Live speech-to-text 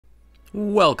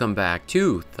Welcome back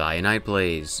to Night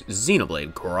Plays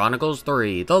Xenoblade Chronicles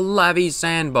 3, the Lavi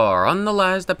Sandbar. On the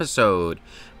last episode,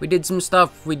 we did some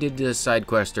stuff. We did a side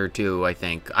quest or two, I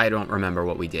think. I don't remember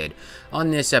what we did. On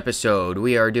this episode,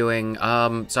 we are doing,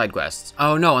 side quests.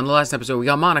 Oh no, on the last episode, we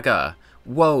got Monica.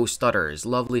 Whoa, stutters.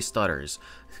 Lovely stutters.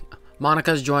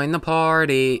 Monica's joined the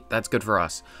party. That's good for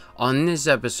us. On this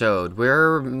episode,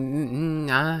 we're...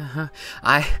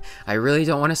 I really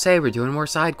don't want to say we're doing more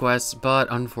side quests, but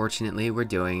unfortunately, we're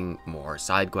doing more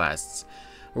side quests.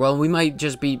 Well, we might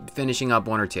just be finishing up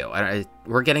one or two.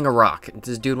 We're getting a rock.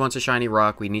 This dude wants a shiny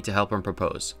rock. We need to help him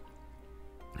propose.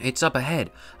 It's up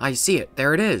ahead. I see it.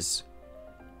 There it is.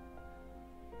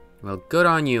 Well, good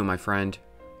on you, my friend.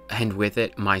 And with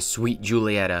it, my sweet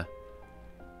Julieta.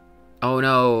 Oh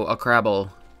no, a Crabble.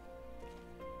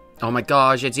 Oh my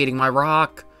gosh, it's eating my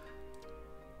rock.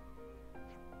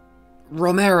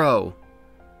 Romero.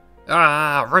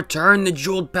 Ah, return the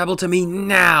jeweled pebble to me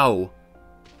now.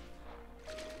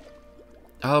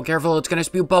 Oh, careful, it's gonna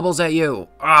spew bubbles at you.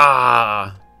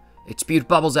 Ah, it spewed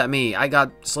bubbles at me. I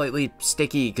got slightly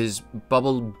sticky because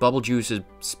bubble juice is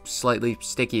slightly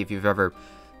sticky if you've ever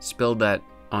spilled that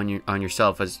on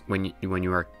yourself as when you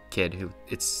were a kid.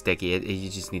 It's sticky. You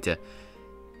just need to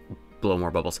blow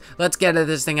more bubbles. Let's get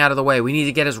this thing out of the way. We need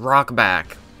to get his rock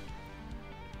back.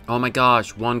 Oh my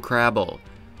gosh, one Crabble.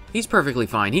 He's perfectly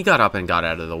fine. He got up and got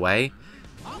out of the way.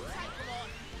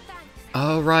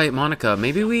 Alright, Monica.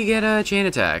 Maybe we get a chain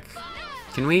attack.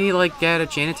 Can we, like, get a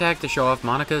chain attack to show off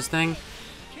Monica's thing?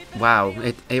 Wow,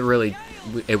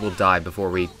 it will die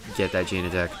before we get that chain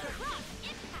attack.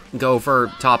 Go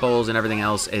for topples and everything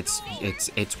else. It's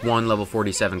one level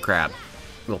 47 crab.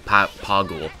 Well,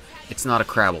 Poggle. It's not a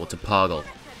Crabble, it's a Poggle.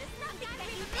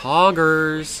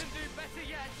 Poggers.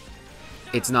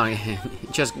 It's not.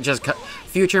 just cut.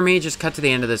 Future me, just cut to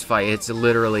the end of this fight. It's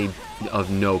literally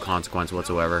of no consequence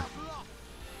whatsoever.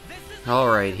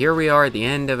 Alright, here we are at the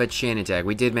end of a chain attack.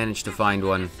 We did manage to find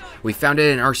one. We found it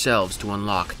in ourselves to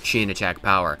unlock chain attack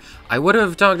power. I would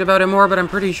have talked about it more, but I'm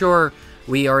pretty sure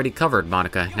we already covered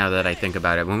Monica, now that I think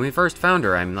about it. When we first found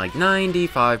her, I'm like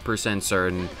 95%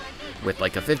 certain, with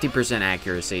like a 50%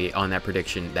 accuracy on that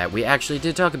prediction, that we actually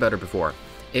did talk about her before.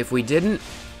 If we didn't,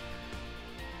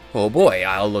 oh boy,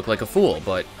 I'll look like a fool,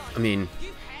 but, I mean,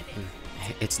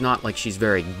 it's not like she's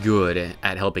very good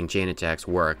at helping chain attacks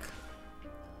work,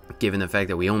 given the fact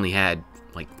that we only had,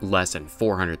 like, less than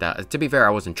 400,000. To be fair,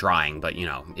 I wasn't trying, but, you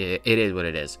know, it is what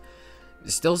it is.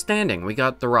 Still standing, we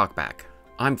got the rock back.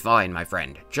 I'm fine, my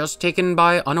friend. Just taken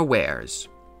by unawares.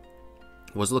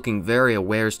 Was looking very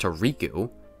awares to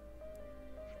Riku.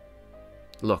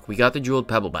 Look, we got the jeweled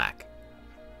pebble back.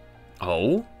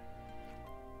 Oh?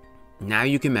 Now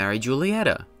you can marry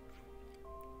Julieta.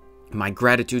 My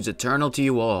gratitude's eternal to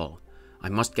you all. I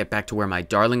must get back to where my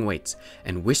darling waits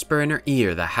and whisper in her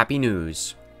ear the happy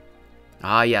news.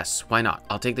 Ah yes, why not?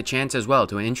 I'll take the chance as well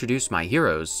to introduce my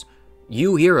heroes.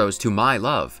 You heroes to my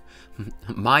love.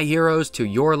 My heroes to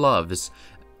your loves.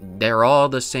 They're all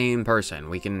the same person.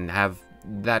 We can have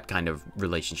that kind of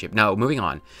relationship. Now, moving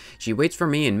on. She waits for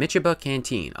me in Michiba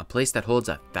Canteen, a place that holds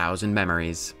 1,000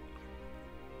 memories.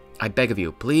 I beg of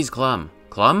you, please clum,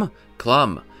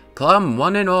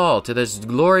 one and all, to this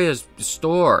glorious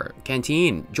store,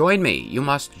 canteen. Join me. You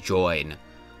must join.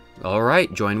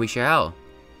 Alright, join we shall.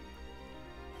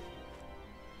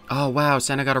 Oh, wow,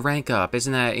 Senna got a rank up.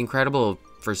 Isn't that incredible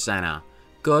for Senna?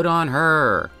 Good on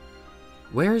her.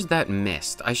 Where's that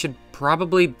mist? I should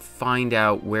probably find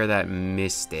out where that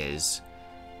mist is.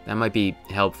 That might be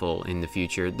helpful in the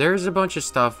future. There's a bunch of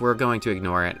stuff. We're going to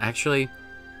ignore it. Actually,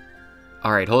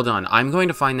 alright, hold on. I'm going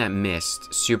to find that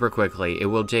mist super quickly. It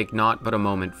will take not but a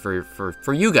moment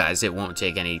for you guys. It won't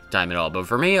take any time at all. But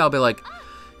for me, I'll be like,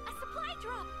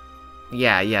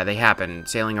 yeah, they happen.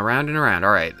 Sailing around and around.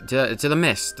 Alright, to the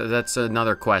mist. That's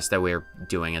another quest that we're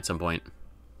doing at some point.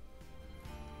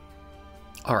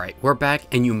 Alright, we're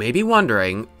back, and you may be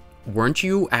wondering, weren't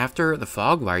you after the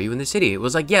fog? Why are you in the city? It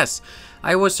was like, yes,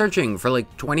 I was searching for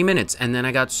like 20 minutes, and then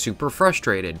I got super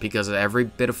frustrated because every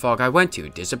bit of fog I went to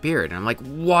disappeared. And I'm like,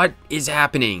 what is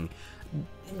happening?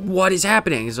 What is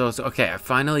happening? So, okay, I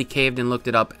finally caved and looked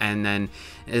it up, and then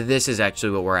this is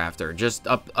actually what we're after. Just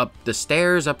up the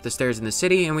stairs in the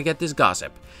city, and we get this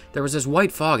gossip. There was this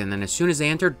white fog, and then as soon as they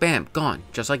entered, bam, gone,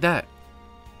 just like that.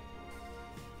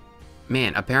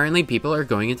 Man, apparently people are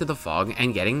going into the fog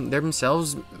and getting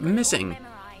themselves missing.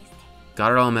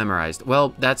 Got it all memorized.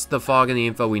 Well, that's the fog and the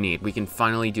info we need. We can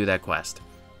finally do that quest.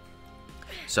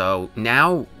 So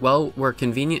now, while we're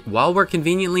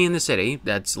conveniently in the city,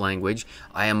 that's language,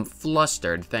 I am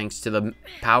flustered thanks to the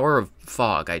power of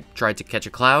fog. I tried to catch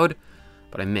a cloud,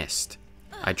 but I missed.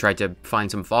 I tried to find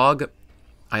some fog.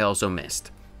 I also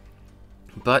missed.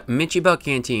 But Michiba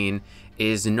Canteen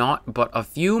is not but a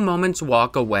few moments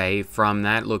walk away from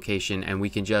that location, and we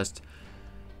can just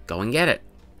go and get it.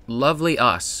 Lovely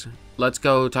us. Let's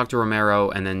go talk to Romero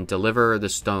and then deliver the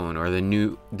stone or the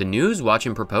news, watch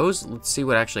him propose. Let's see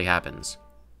what actually happens.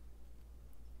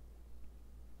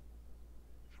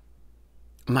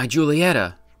 My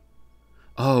Julieta.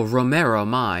 Oh, Romero,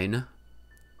 mine.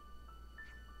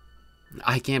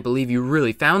 I can't believe you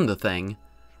really found the thing.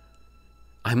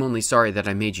 I'm only sorry that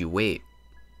I made you wait.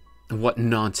 What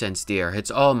nonsense, dear.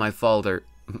 It's all my fault, or...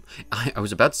 I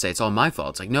was about to say it's all my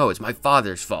fault. It's like, no, it's my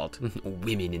father's fault.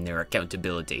 Women and their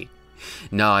accountability.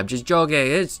 No, I'm just joking.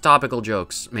 It's topical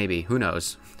jokes, maybe. Who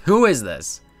knows? Who is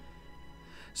this?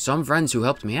 Some friends who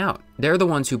helped me out. They're the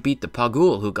ones who beat the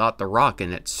Pagul who got the rock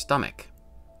in its stomach.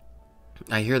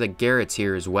 I hear that Garrett's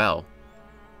here as well.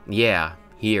 Yeah,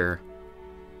 here.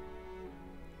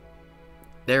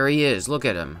 There he is. Look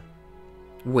at him.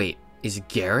 Wait, is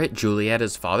Garrett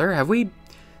Julieta's father? Have we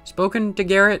spoken to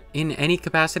Garrett in any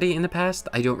capacity in the past?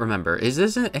 I don't remember.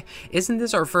 Isn't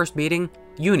this our first meeting?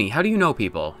 Uni, how do you know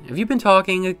people? Have you been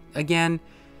talking again?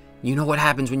 You know what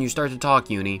happens when you start to talk,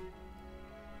 Uni.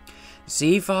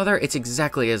 See, Father, it's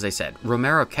exactly as I said.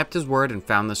 Romero kept his word and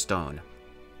found the stone.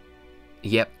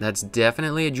 Yep, that's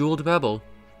definitely a jeweled pebble.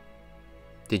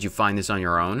 Did you find this on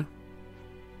your own?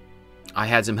 I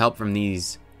had some help from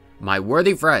these, my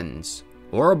worthy friends.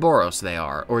 Ouroboros they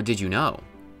are, or did you know?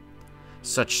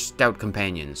 Such stout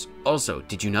companions. Also,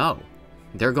 did you know?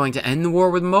 They're going to end the war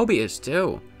with Mobius,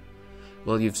 too.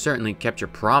 Well, you've certainly kept your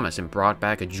promise and brought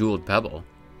back a jeweled pebble.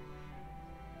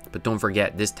 But don't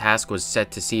forget, this task was set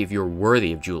to see if you're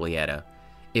worthy of Julieta.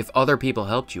 If other people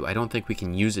helped you, I don't think we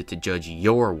can use it to judge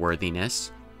your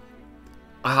worthiness.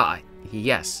 Ah,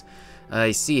 yes.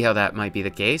 I see how that might be the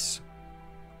case.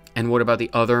 And what about the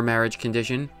other marriage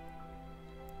condition?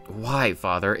 Why,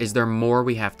 Father? Is there more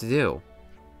we have to do?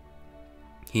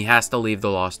 He has to leave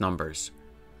the lost numbers.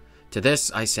 To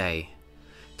this I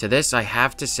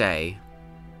have to say,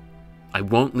 I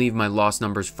won't leave my lost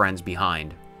numbers friends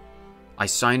behind. I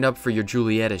signed up for your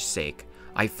Julieta's sake.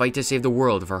 I fight to save the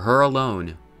world for her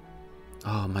alone.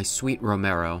 Oh, my sweet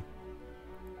Romero.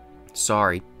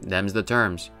 Sorry, them's the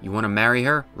terms. You want to marry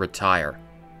her? Retire.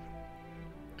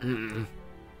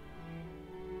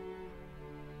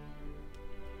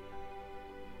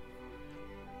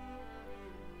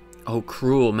 Oh,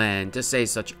 cruel man, to say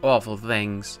such awful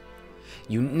things.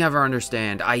 You never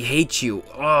understand. I hate you.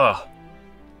 Ugh.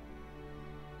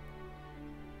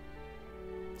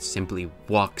 Simply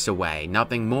walks away.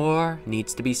 Nothing more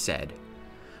needs to be said.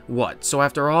 What? So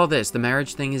after all this, the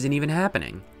marriage thing isn't even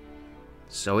happening?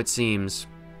 So it seems.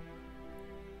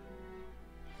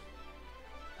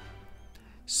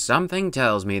 Something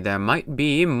tells me there might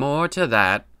be more to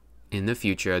that. In the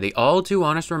future, the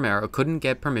all-too-honest Romero couldn't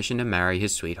get permission to marry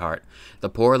his sweetheart. The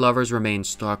poor lovers remained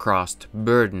star-crossed,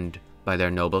 burdened by their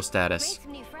noble status. Made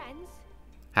some new friends.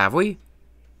 Have we?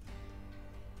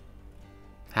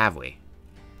 Have we?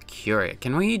 Curious.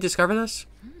 Can we discover this?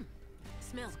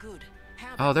 Smells good.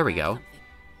 Oh, there we go.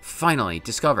 Finally,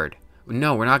 discovered.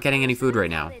 No, we're not getting any food right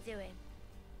now.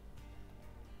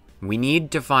 We need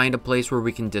to find a place where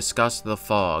we can discuss the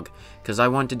fog, because I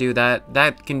want to do that.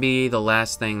 That can be the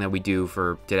last thing that we do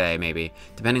for today, maybe,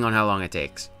 depending on how long it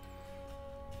takes.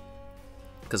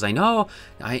 Because I know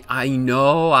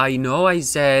I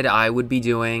said I would be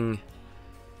doing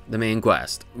the main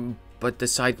quest, but the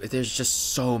side, there's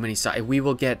just so many side. We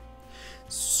will get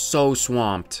so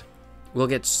swamped. We'll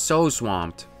get so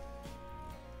swamped.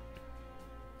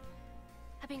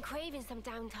 I've been craving some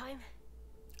downtime.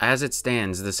 As it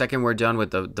stands, the second we're done with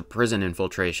the prison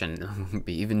infiltration, we'll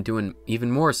be doing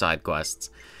even more side quests.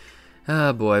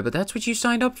 Oh boy, but that's what you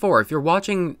signed up for if you're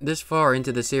watching this far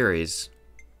into the series.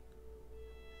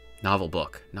 Novel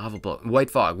book. White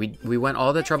Fog. We went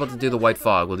all the trouble to do the White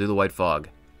Fog. We'll do the White Fog.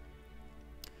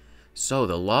 So,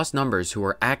 the lost numbers who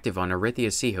were active on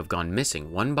Arithia Sea have gone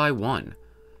missing one by one.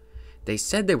 They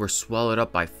said they were swallowed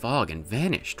up by fog and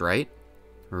vanished, right?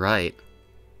 Right.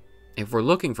 If we're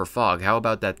looking for fog, how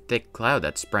about that thick cloud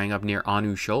that sprang up near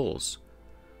Anu Shoals?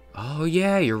 Oh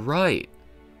yeah, you're right.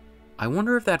 I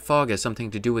wonder if that fog has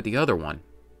something to do with the other one.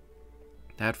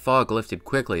 That fog lifted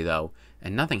quickly though,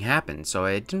 and nothing happened, so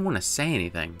I didn't want to say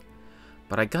anything.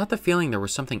 But I got the feeling there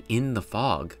was something in the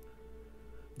fog.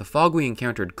 The fog we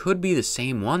encountered could be the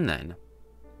same one then.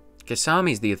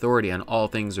 Kasami's the authority on all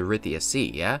things Arithia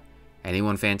Sea, yeah?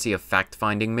 Anyone fancy a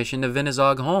fact-finding mission to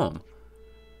Vinazog home?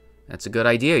 That's a good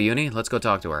idea, Uni. Let's go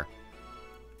talk to her.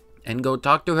 And go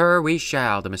talk to her we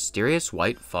shall, the mysterious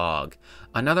white fog.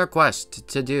 Another quest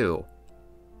to do.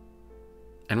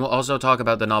 And we'll also talk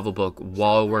about the novel book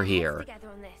while we're here. Together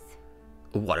on this.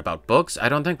 What about books? I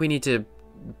don't think we need to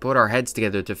put our heads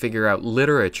together to figure out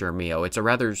literature, Mio. It's a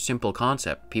rather simple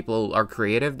concept. People are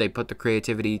creative, they put the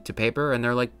creativity to paper, and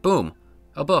they're like, boom,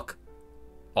 a book.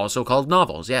 Also called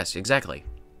novels, yes, exactly.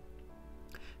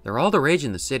 They're all the rage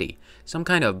in the city. Some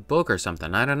kind of book or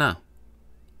something, I don't know.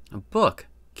 A book?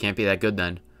 Can't be that good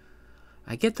then.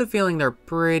 I get the feeling they're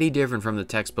pretty different from the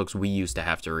textbooks we used to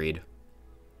have to read.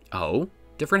 Oh?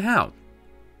 Different how?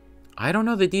 I don't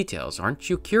know the details. Aren't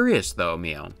you curious, though,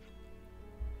 Mio?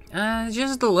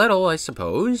 Just a little, I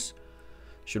suppose.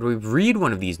 Should we read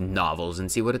one of these novels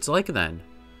and see what it's like then?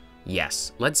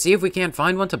 Yes, let's see if we can't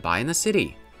find one to buy in the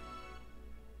city.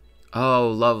 Oh,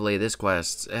 lovely, this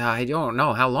quest. I don't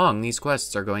know how long these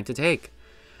quests are going to take.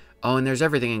 Oh, and there's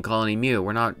everything in Colony Mew.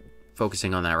 We're not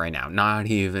focusing on that right now. Not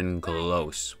even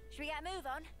close. Should we get a move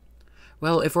on?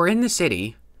 Well, if we're in the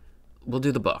city, we'll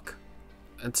do the book.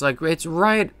 It's like, it's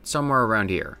right somewhere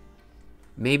around here.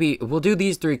 Maybe we'll do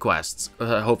these 3 quests,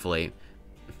 hopefully.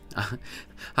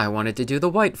 I wanted to do the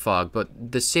White Fog,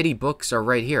 but the city books are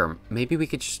right here. Maybe we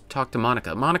could just talk to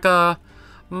Monica.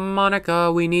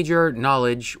 Monica, we need your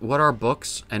knowledge. What are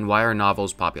books and why are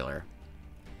novels popular?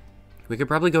 We could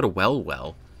probably go to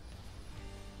Well.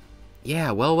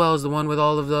 Yeah, Well is the one with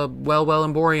all of the Well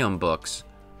Emporium books.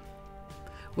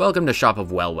 Welcome to Shop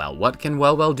of Well. What can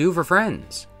Well do for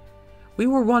friends? We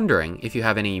were wondering if you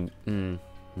have any,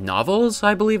 novels,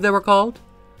 I believe they were called?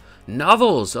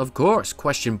 Novels, of course.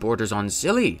 Question borders on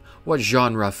silly. What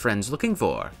genre friends looking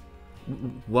for?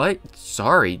 What?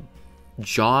 Sorry.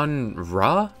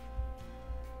 Genre?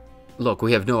 Look,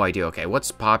 we have no idea. Okay, what's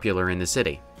popular in the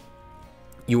city?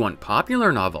 You want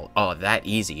popular novel? Oh, that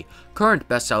easy. Current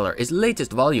bestseller is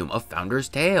latest volume of Founder's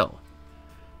Tale.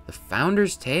 The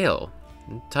Founder's Tale?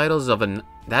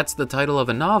 That's the title of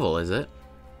a novel, is it?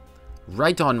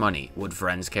 Right on money. Would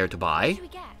friends care to buy? What should we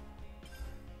get?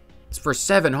 It's for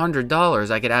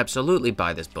 $700. I could absolutely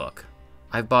buy this book.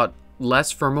 I've bought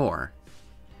less for more.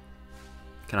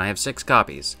 Can I have 6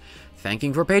 copies?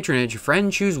 Thanking for patronage,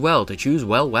 friend choose well to choose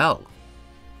well.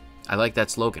 I like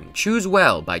that slogan. Choose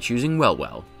well by choosing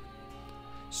well.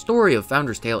 Story of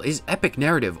Founder's Tale is epic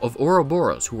narrative of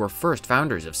Ouroboros who were first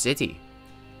founders of city.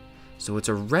 So it's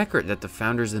a record that the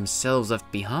founders themselves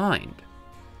left behind.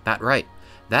 That right.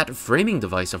 That framing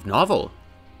device of novel.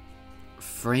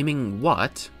 Framing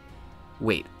what?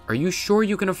 Wait, are you sure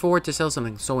you can afford to sell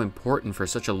something so important for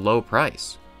such a low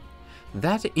price?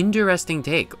 That interesting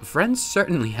take. Friends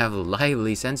certainly have a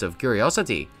lively sense of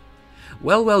curiosity.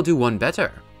 Well do one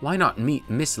better. Why not meet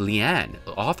Miss Leanne,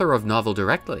 author of novel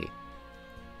directly?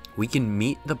 We can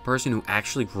meet the person who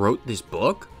actually wrote this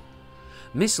book?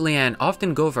 Miss Leanne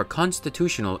often go for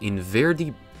constitutional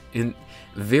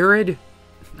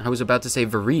I was about to say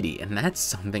verity, and that's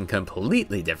something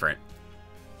completely different.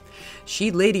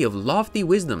 She lady of lofty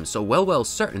wisdom, so well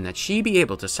certain that she be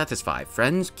able to satisfy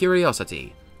friends'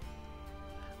 curiosity.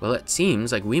 Well, it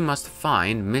seems like we must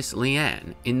find Miss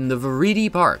Leanne in the Verity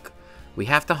Park. We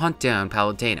have to hunt down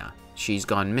Palutena. She's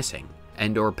gone missing,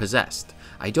 and or possessed.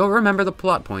 I don't remember the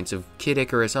plot points of Kid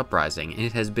Icarus Uprising, and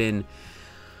it has been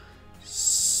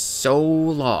so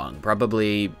long,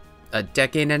 probably a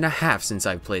decade and a half since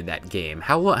I've played that game.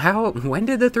 When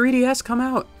did the 3DS come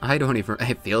out? I don't even,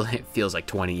 it feels like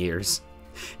 20 years.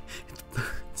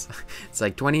 It's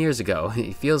like 20 years ago.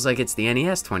 It feels like it's the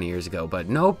NES 20 years ago, but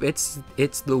nope, it's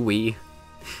the Wii.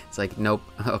 It's like, nope.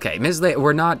 Okay,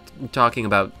 we're not talking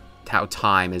about how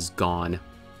time is gone.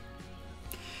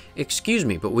 Excuse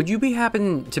me, but would you be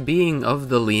happen to being of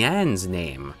the Leanne's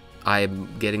name?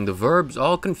 I'm getting the verbs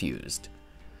all confused.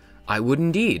 I would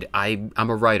indeed. I'm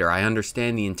a writer. I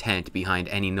understand the intent behind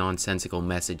any nonsensical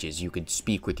messages you could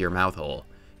speak with your mouth hole.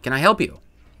 Can I help you?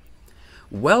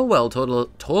 Well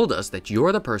told us that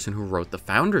you're the person who wrote the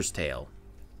Founder's Tale.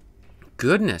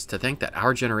 Goodness, to think that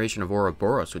our generation of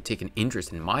Ouroboros would take an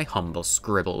interest in my humble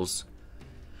scribbles.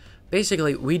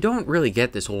 Basically, we don't really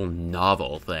get this whole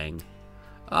novel thing.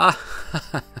 Ah,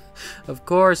 of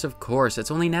course,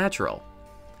 it's only natural.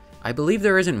 I believe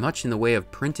there isn't much in the way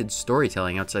of printed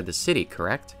storytelling outside the city,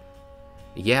 correct?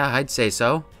 Yeah, I'd say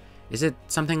so. Is it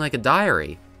something like a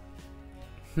diary?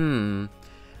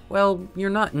 Well, you're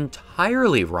not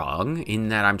entirely wrong in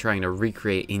that I'm trying to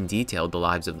recreate in detail the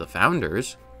lives of the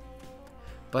founders.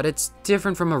 But it's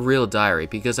different from a real diary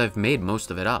because I've made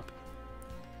most of it up.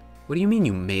 What do you mean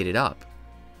you made it up?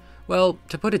 Well,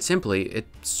 to put it simply,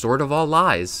 it's sort of all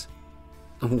lies.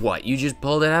 What, you just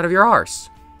pulled it out of your arse?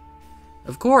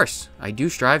 Of course, I do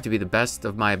strive to be the best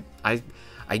of my...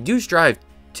 I do strive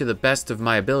to the best of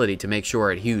my ability to make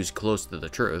sure it hews close to the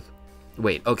truth.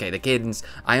 Wait, okay, the cadence.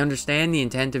 I understand the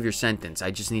intent of your sentence.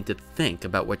 I just need to think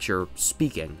about what you're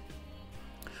speaking.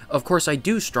 Of course, I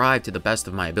do strive to the best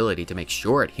of my ability to make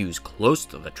sure it hews close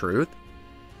to the truth.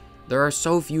 There are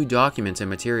so few documents and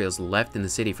materials left in the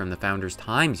city from the Founders'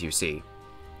 times, you see.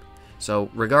 So,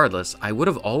 regardless, I would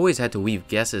have always had to weave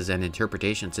guesses and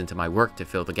interpretations into my work to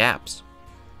fill the gaps.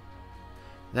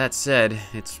 That said,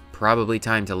 it's probably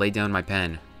time to lay down my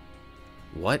pen.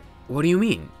 What? What do you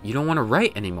mean? You don't want to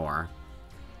write anymore?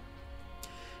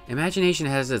 Imagination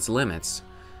has its limits.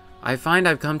 I find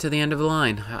I've come to the end of the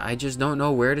line. I just don't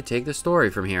know where to take the story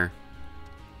from here.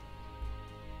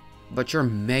 But you're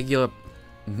mega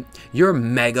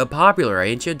popular,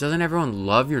 ain't you? Doesn't everyone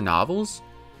love your novels?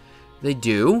 They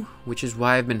do, which is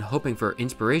why I've been hoping for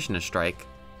inspiration to strike.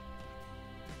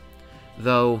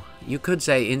 Though, you could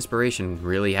say inspiration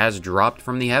really has dropped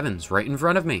from the heavens right in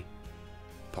front of me.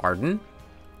 Pardon?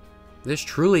 This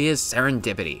truly is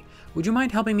serendipity. Would you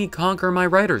mind helping me conquer my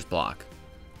writer's block?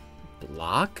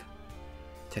 Block?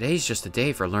 Today's just a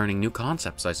day for learning new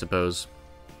concepts, I suppose.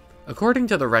 According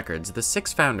to the records, the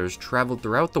 6 founders traveled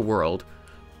throughout the world.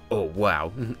 Oh,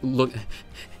 wow. Look,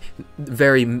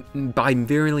 by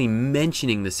merely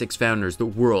mentioning the 6 founders, the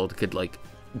world could, like,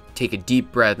 take a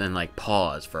deep breath and, like,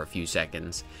 pause for a few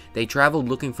seconds. They traveled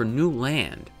looking for new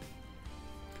land.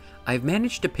 I've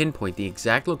managed to pinpoint the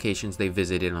exact locations they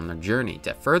visited on their journey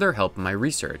to further help my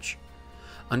research.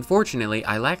 Unfortunately,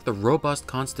 I lack the robust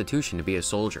constitution to be a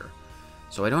soldier,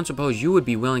 so I don't suppose you would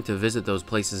be willing to visit those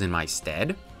places in my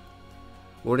stead?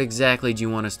 What exactly do you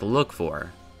want us to look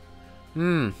for?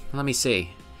 Let me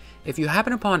see. If you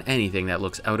happen upon anything that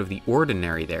looks out of the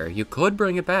ordinary there, you could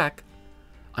bring it back.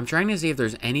 I'm trying to see if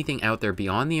there's anything out there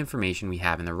beyond the information we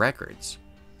have in the records.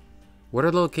 What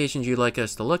are the locations you'd like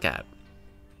us to look at?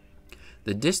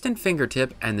 The distant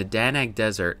fingertip and the Danag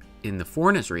Desert in the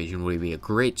Fornus region would be a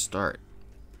great start.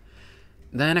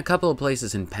 Then a couple of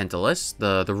places in Pentelis,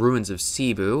 the ruins of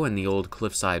Cebu and the old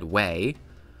Cliffside Way.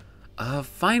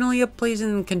 Finally a place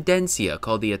in Cadencia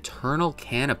called the Eternal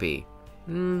Canopy.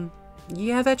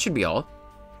 Yeah, that should be all.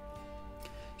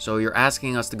 So you're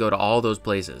asking us to go to all those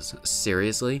places?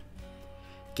 Seriously?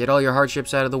 Get all your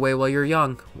hardships out of the way while you're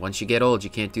young. Once you get old, you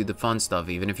can't do the fun stuff,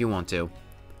 even if you want to.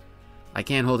 I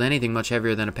can't hold anything much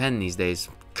heavier than a pen these days.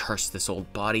 Curse this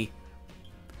old body.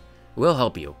 We'll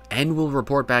help you, and we'll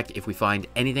report back if we find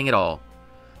anything at all.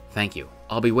 Thank you.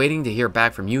 I'll be waiting to hear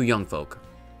back from you young folk.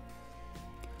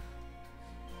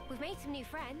 We've made some new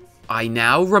friends. I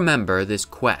now remember this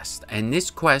quest, and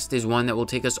this quest is one that will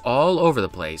take us all over the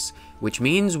place, which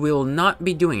means we will not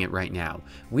be doing it right now.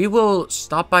 We will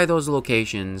stop by those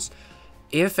locations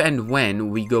if and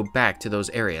when we go back to those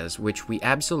areas, which we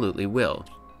absolutely will.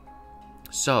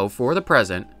 So, for the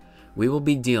present, we will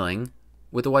be dealing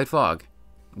with the White Fog.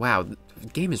 Wow, the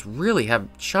game is really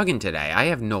chugging today. I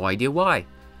have no idea why.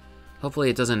 Hopefully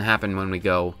it doesn't happen when we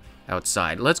go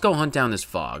outside. Let's go hunt down this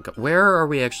fog. Where are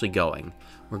we actually going?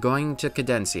 We're going to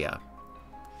Cadencia.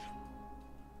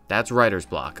 That's writer's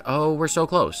block. Oh, we're so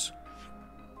close.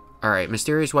 Alright,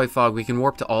 Mysterious White Fog. We can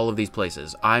warp to all of these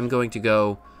places. I'm going to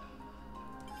go...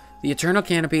 The Eternal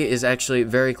Canopy is actually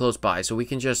very close by, so we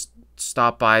can just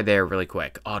stop by there really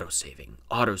quick. Auto-saving.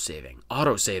 Auto-saving.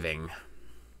 Auto-saving.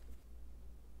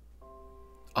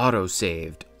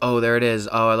 Auto-saved. Oh, there it is.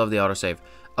 Oh, I love the autosave.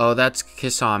 Oh, that's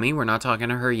Kisame. We're not talking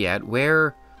to her yet.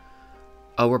 Where?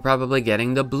 Oh, we're probably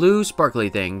getting the blue sparkly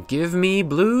thing. Give me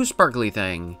blue sparkly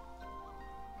thing.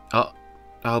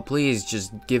 Oh, please,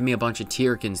 just give me a bunch of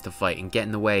Tierkins to fight and get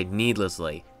in the way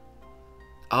needlessly.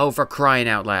 Oh, for crying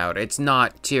out loud. It's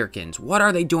not Tierkins. What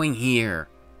are they doing here?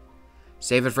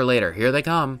 Save it for later. Here they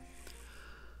come.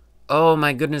 Oh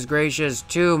my goodness gracious,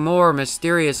 2 more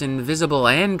mysterious invisible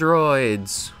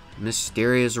androids.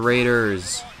 Mysterious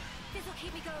raiders.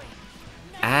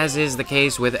 As is the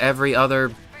case with every other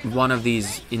one of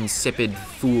these insipid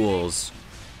fools.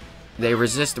 They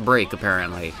resist break,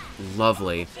 apparently.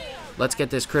 Lovely. Let's get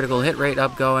this critical hit rate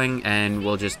up going, and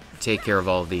we'll just take care of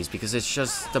all of these, because it's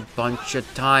just a bunch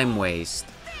of time waste.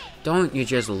 Don't you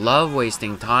just love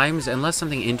wasting times? Unless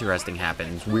something interesting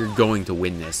happens, we're going to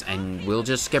win this, and we'll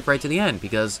just skip right to the end,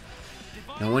 because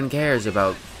no one cares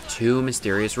about 2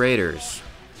 mysterious raiders.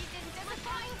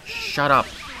 Shut up.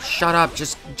 Shut up.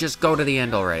 Just go to the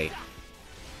end already.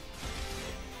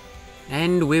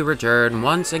 And we return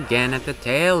once again at the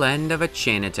tail end of a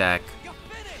chain attack.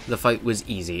 The fight was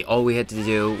easy. All we had to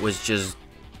do was just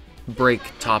break,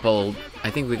 topple. I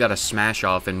think we got a smash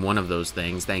off in one of those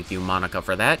things. Thank you, Monica,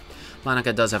 for that.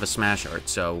 Monica does have a smash art,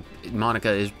 so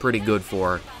Monica is pretty good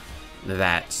for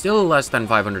that. Still less than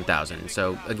 500,000.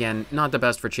 So again, not the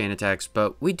best for chain attacks,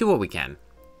 but we do what we can.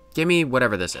 Give me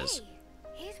whatever this is.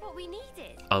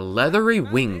 A leathery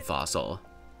wing fossil.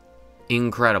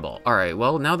 Incredible. Alright,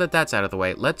 well, now that that's out of the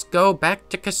way, let's go back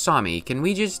to Kasami. Can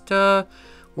we just,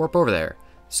 warp over there?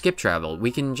 Skip travel.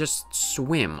 We can just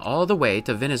swim all the way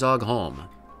to Vinizog home.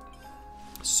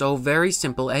 So very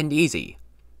simple and easy.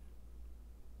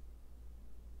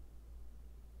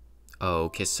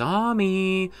 Oh,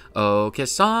 Kasami. Oh,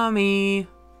 Kasami.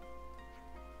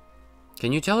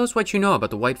 Can you tell us what you know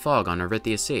about the white fog on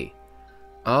Arithia Sea?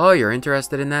 Oh, you're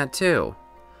interested in that too.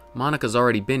 Monica's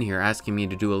already been here asking me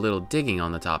to do a little digging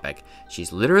on the topic.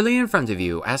 She's literally in front of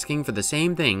you, asking for the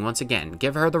same thing once again.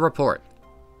 Give her the report.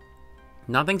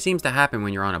 Nothing seems to happen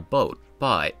when you're on a boat,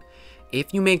 but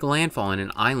if you make landfall in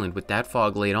an island with that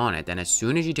fog laid on it, then as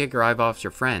soon as you take your eye off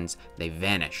your friends, they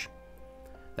vanish.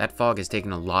 That fog has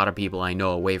taken a lot of people I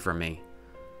know away from me.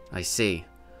 I see.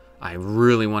 I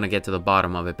really want to get to the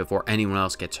bottom of it before anyone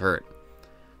else gets hurt.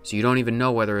 So you don't even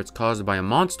know whether it's caused by a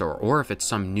monster or if it's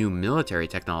some new military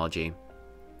technology.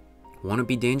 Won't it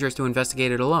be dangerous to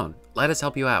investigate it alone? Let us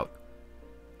help you out.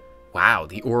 Wow,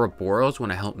 the Ouroboros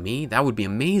want to help me? That would be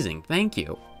amazing, thank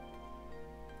you.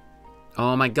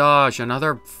 Oh my gosh,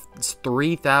 another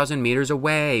 3,000 meters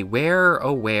away. Where,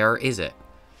 oh where is it?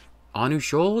 Anu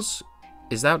Shoals?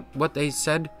 Is that what they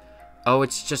said? Oh,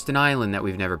 it's just an island that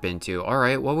we've never been to.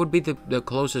 Alright, what would be the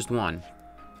closest one?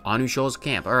 Anu Shoals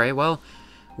Camp. Alright, well,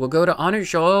 we'll go to Anu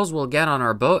Shoals, we'll get on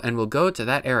our boat, and we'll go to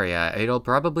that area. It'll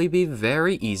probably be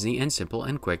very easy and simple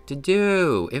and quick to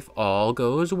do, if all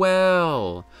goes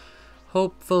well.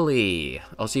 Hopefully.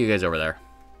 I'll see you guys over there.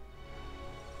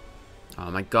 Oh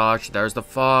my gosh, there's the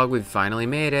fog. We've finally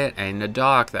made it. And the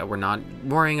dock that we're not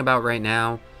worrying about right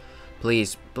now.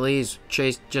 Please, please,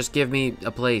 Chase, just give me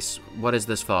a place. What is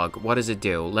this fog? What does it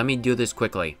do? Let me do this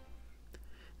quickly.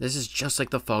 This is just like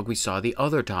the fog we saw the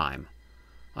other time.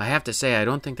 I have to say, I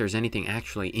don't think there's anything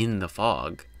actually in the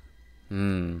fog.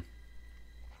 No,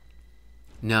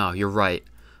 you're right.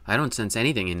 I don't sense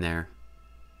anything in there.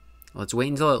 Let's wait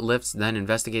until it lifts, then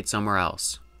investigate somewhere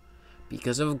else.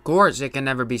 Because of course it can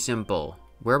never be simple.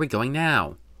 Where are we going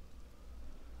now?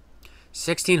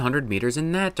 1,600 meters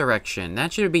in that direction.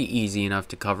 That should be easy enough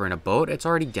to cover in a boat. It's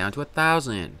already down to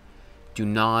 1,000. Do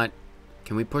not...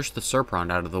 Can we push the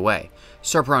Serpent out of the way?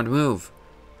 Serpent, move!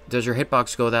 Does your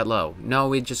hitbox go that low? No,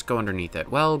 we just go underneath it.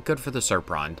 Well, good for the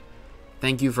Serpent.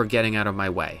 Thank you for getting out of my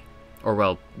way. Or,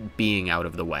 well, being out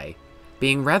of the way.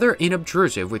 Being rather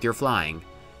inobtrusive with your flying.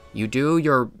 You do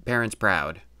your parents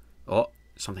proud. Oh,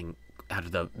 something out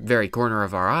of the very corner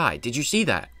of our eye. Did you see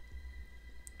that?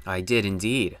 I did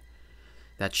indeed.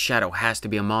 That shadow has to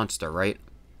be a monster, right?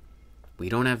 We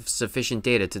don't have sufficient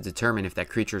data to determine if that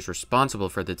creature is responsible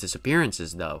for the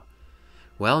disappearances, though.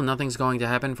 Well, nothing's going to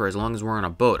happen for as long as we're on a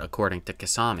boat, according to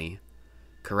Kasami.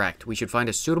 Correct. We should find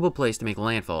a suitable place to make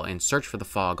landfall and search for the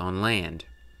fog on land.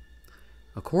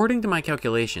 According to my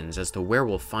calculations as to where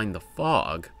we'll find the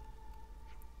fog...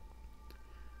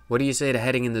 What do you say to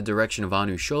heading in the direction of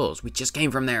Anu Shoals? We just came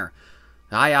from there.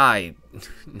 Aye, aye.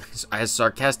 As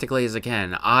sarcastically as I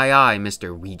can. Aye, aye,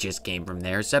 mister. We just came from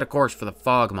there. Set a course for the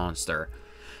fog monster.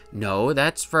 No,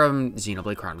 that's from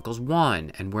Xenoblade Chronicles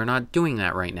 1, and we're not doing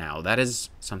that right now. That is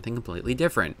something completely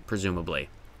different, presumably.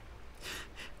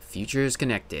 Futures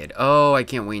connected. Oh, I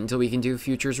can't wait until we can do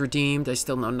Futures Redeemed. I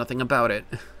still know nothing about it.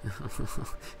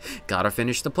 Gotta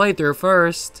finish the playthrough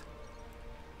first.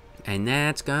 And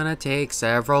that's gonna take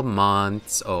several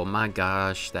months. Oh my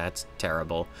gosh, that's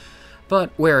terrible.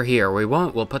 But we're here.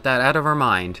 We'll put that out of our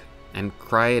mind and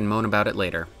cry and moan about it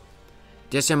later.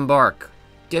 Disembark.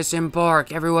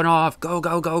 Disembark. Everyone off. Go,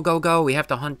 go, go, go, go. We have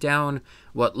to hunt down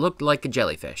what looked like a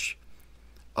jellyfish.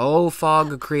 Oh,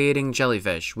 fog-creating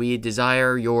jellyfish, we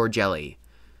desire your jelly.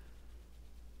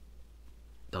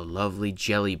 The lovely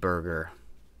jelly burger.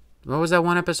 What was that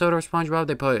one episode of SpongeBob?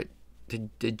 They put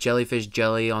the jellyfish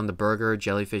jelly on the burger,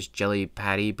 jellyfish jelly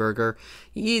patty burger.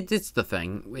 It's the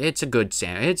thing. It's a good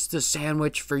sandwich. It's the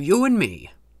sandwich for you and me.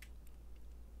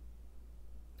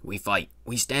 We fight.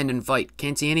 We stand and fight.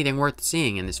 Can't see anything worth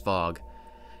seeing in this fog.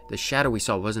 The shadow we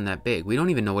saw wasn't that big. We don't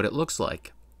even know what it looks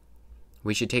like.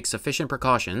 We should take sufficient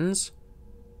precautions.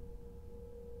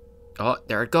 Oh,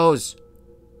 there it goes.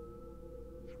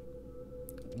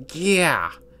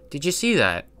 Yeah. Did you see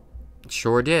that?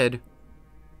 Sure did.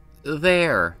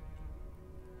 There.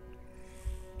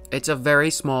 It's a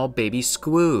very small baby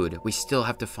squid. We still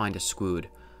have to find a squid.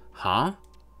 Huh?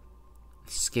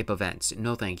 Skip events.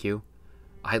 No, thank you.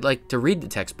 I'd like to read the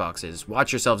text boxes.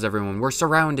 Watch yourselves, everyone. We're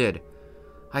surrounded.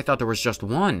 I thought there was just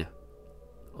one.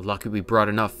 Lucky we brought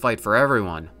enough fight for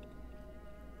everyone.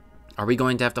 Are we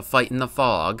going to have to fight in the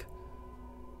fog?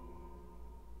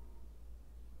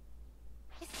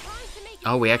 It's time to make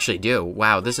Oh, we actually do.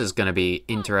 Wow, this is going to be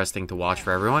interesting to watch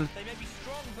for everyone.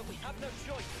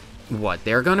 What,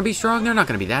 they're going to be strong? They're not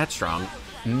going to be that strong.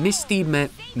 Misty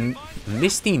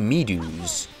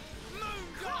Meadows.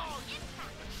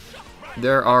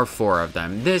 There are 4 of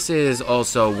them. This is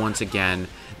also, once again,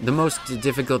 the most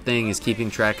difficult thing is keeping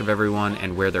track of everyone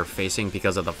and where they're facing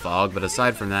because of the fog. But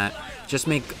aside from that, just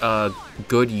make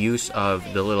good use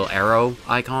of the little arrow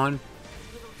icon,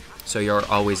 so you're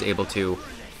always able to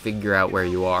figure out where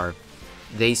you are.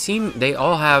 They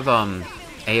all have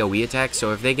AoE attacks,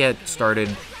 so if they get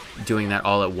started doing that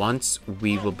all at once,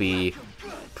 we will be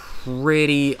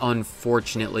pretty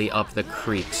unfortunately up the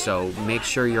creek. So make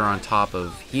sure you're on top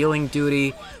of healing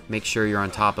duty. Make sure you're on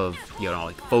top of, you know,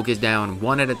 like focus down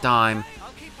one at a time.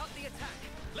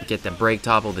 Get the break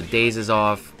topple, the dazes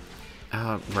off.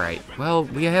 Right. Well,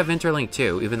 we have Interlink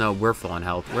too, even though we're full on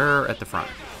health. We're at the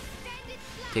front.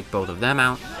 Take both of them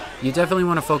out. You definitely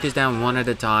want to focus down one at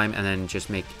a time and then just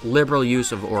make liberal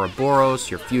use of Ouroboros,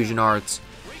 your fusion arts,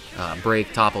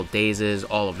 break, topple, dazes,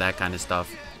 all of that kind of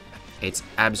stuff. It's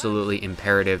absolutely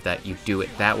imperative that you do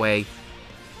it that way.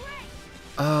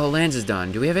 Oh, Lance is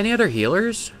done. Do we have any other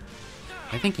healers?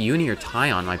 I think Uni or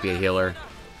Tyon might be a healer.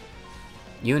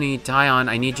 Uni, Tyon,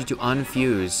 I need you to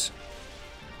unfuse.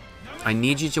 I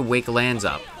need you to wake Lance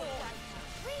up.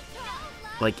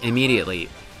 Like, immediately.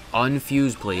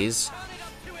 Unfuse, please.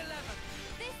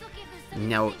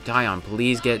 Now, Tyon,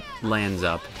 please get Lance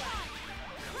up.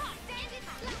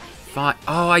 Fine.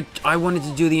 Oh, I wanted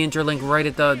to do the interlink right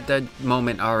at the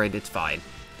moment. Alright, it's fine.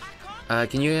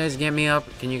 Can you guys get me up?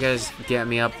 Can you guys get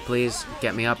me up, please?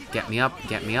 Get me up, get me up,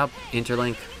 get me up.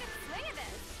 Interlink.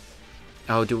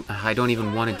 Oh, I don't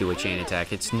even want to do a chain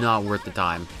attack. It's not worth the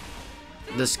time.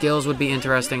 The skills would be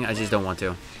interesting. I just don't want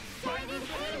to.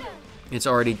 It's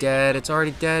already dead. It's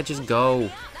already dead. Just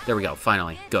go. There we go.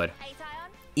 Finally. Good.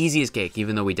 Easy as cake,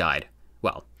 even though we died.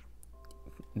 Well,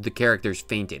 the characters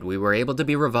fainted. We were able to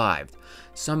be revived.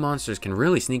 Some monsters can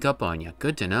really sneak up on you.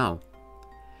 Good to know.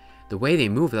 The way they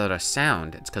move without a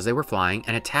sound, it's because they were flying,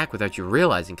 and attack without you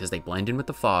realizing because they blend in with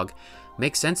the fog.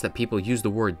 Makes sense that people use the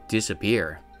word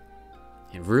disappear.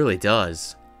 It really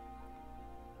does.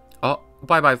 Oh,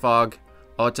 bye-bye fog.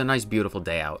 Oh, it's a nice beautiful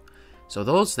day out. So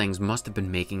those things must have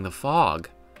been making the fog.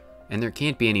 And there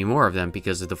can't be any more of them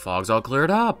because the fog's all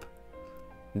cleared up.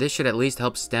 This should at least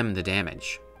help stem the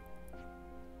damage.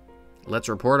 Let's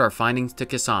report our findings to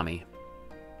Kasami.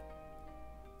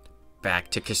 Back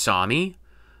to Kasami?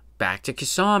 Back to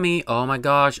Kasami. Oh my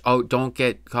gosh. Oh, don't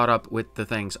get caught up with the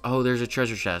things. Oh, there's a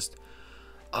treasure chest.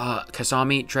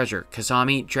 Kasami, treasure.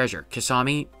 Kasami, treasure.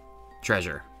 Kasami,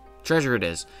 treasure. Treasure it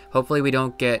is. Hopefully we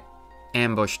don't get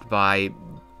ambushed by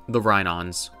the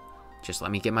Rhinons. Just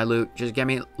let me get my loot. Just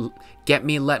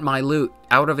let my loot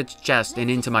out of its chest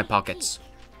and into my pockets.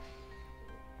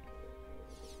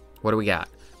 What do we got?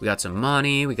 We got some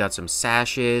money. We got some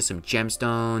sashes, some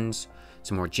gemstones,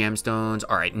 some more gemstones.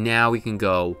 All right, now we can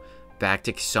go back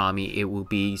to Kasami. It will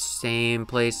be same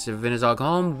place of Vinazog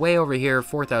home, way over here,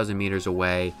 4,000 meters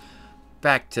away.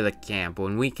 Back to the camp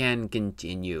when we can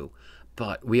continue.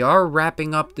 But we are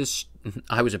wrapping up this.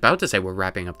 I was about to say we're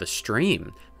wrapping up the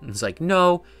stream. It's like,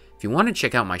 no. If you want to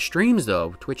check out my streams,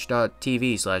 though,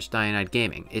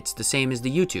 twitch.tv/DianideGaming. It's the same as the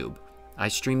YouTube. I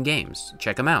stream games.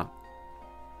 Check them out.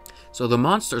 So the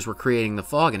monsters were creating the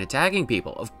fog and attacking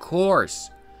people, of course.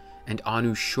 And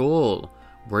Anu Shoal,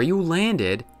 where you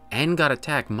landed and got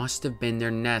attacked, must have been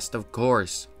their nest, of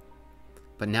course.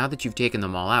 But now that you've taken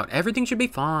them all out, everything should be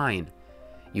fine.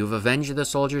 You've avenged the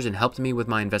soldiers and helped me with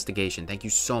my investigation. Thank you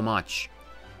so much.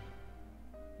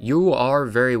 You are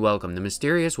very welcome. The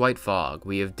mysterious white fog.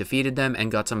 We have defeated them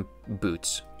and got some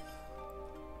boots.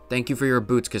 Thank you for your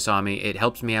boots, Kasami. It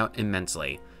helps me out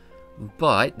immensely.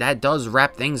 But that does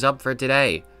wrap things up for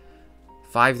today.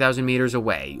 5,000 meters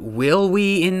away. Will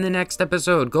we, in the next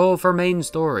episode, go for main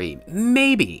story?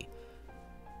 Maybe.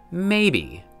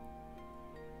 Maybe.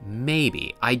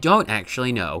 Maybe. I don't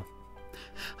actually know.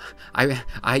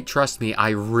 I trust me, I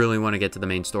really want to get to the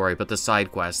main story, but the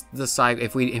side quests,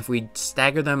 if we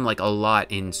stagger them like a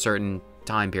lot in certain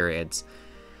time periods,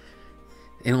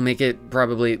 it'll make it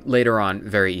probably later on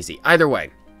very easy. Either way,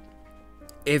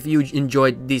 if you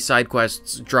enjoyed these side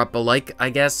quests, drop a like, I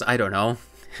guess. I don't know.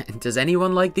 Does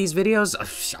anyone like these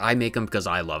videos? I make them because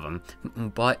I love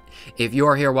them. But if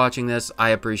you're here watching this, I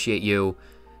appreciate you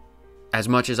as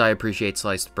much as I appreciate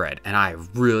sliced bread, and I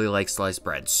really like sliced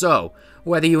bread. So,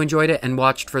 whether you enjoyed it and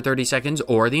watched for 30 seconds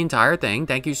or the entire thing,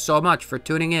 thank you so much for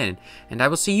tuning in, and I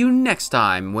will see you next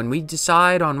time when we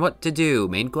decide on what to do.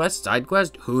 Main quest, side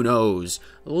quest, who knows?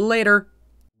 Later.